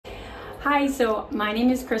Hi, so my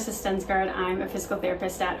name is Karissa Stensgard. I'm a physical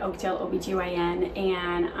therapist at Oakdale ObGyn,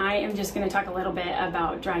 and I am just going to talk a little bit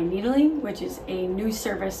about dry needling, which is a new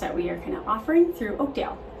service that we are kind of offering through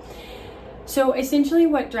Oakdale. So essentially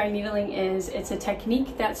what dry needling is, it's a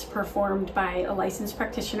technique that's performed by a licensed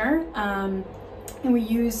practitioner, and we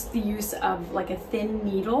use the use of like a thin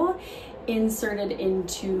needle inserted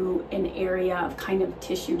into an area of kind of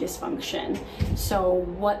tissue dysfunction. So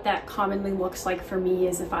what that commonly looks like for me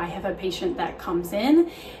is if I have a patient that comes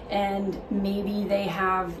in and maybe they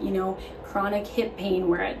have, chronic hip pain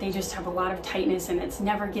where they just have a lot of tightness and it's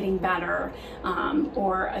never getting better,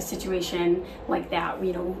 or a situation like that,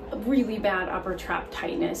 really bad upper trap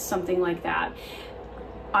tightness, something like that.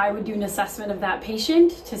 I would do an assessment of that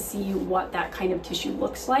patient to see what that kind of tissue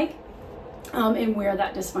looks like, and where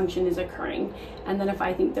that dysfunction is occurring. And then if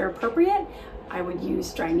I think they're appropriate, I would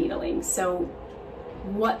use dry needling. So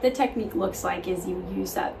what the technique looks like is you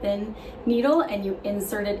use that thin needle and you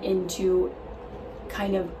insert it into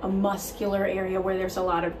kind of a muscular area where there's a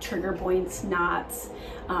lot of trigger points, knots,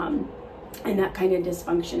 and that kind of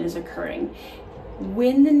dysfunction is occurring.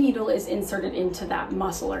 When the needle is inserted into that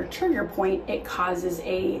muscle or trigger point, it causes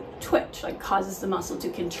a twitch, causes the muscle to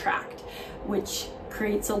contract, which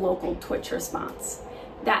creates a local twitch response.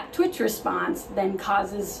 That twitch response then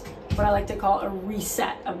causes what I like to call a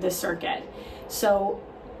reset of the circuit. So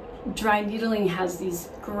dry needling has these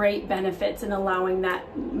great benefits in allowing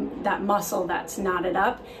that muscle that's knotted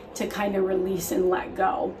up to kind of release and let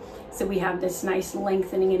go. So we have this nice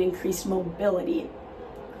lengthening and increased mobility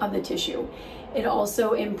of the tissue. It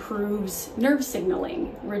also improves nerve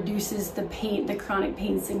signaling, reduces the pain, the chronic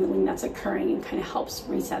pain signaling that's occurring, and kind of helps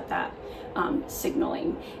reset that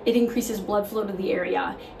signaling. It increases blood flow to the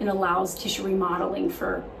area and allows tissue remodeling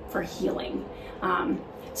for healing.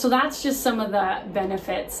 So that's just some of the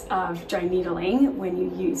benefits of dry needling when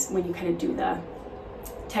you kind of do the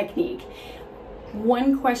technique.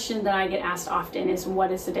 One question that I get asked often is,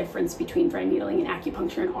 what is the difference between dry needling and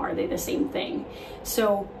acupuncture, and are they the same thing?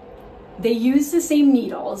 So they use the same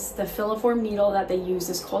needles. The filiform needle that they use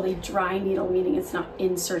is called a dry needle, meaning it's not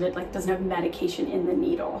inserted, doesn't have medication in the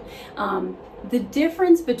needle. The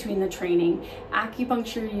difference between the training,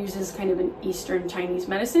 acupuncture uses kind of an Eastern Chinese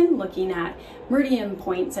medicine, looking at meridian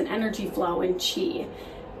points and energy flow and qi.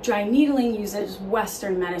 Dry needling uses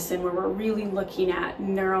Western medicine, where we're really looking at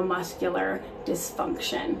neuromuscular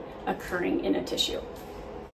dysfunction occurring in a tissue.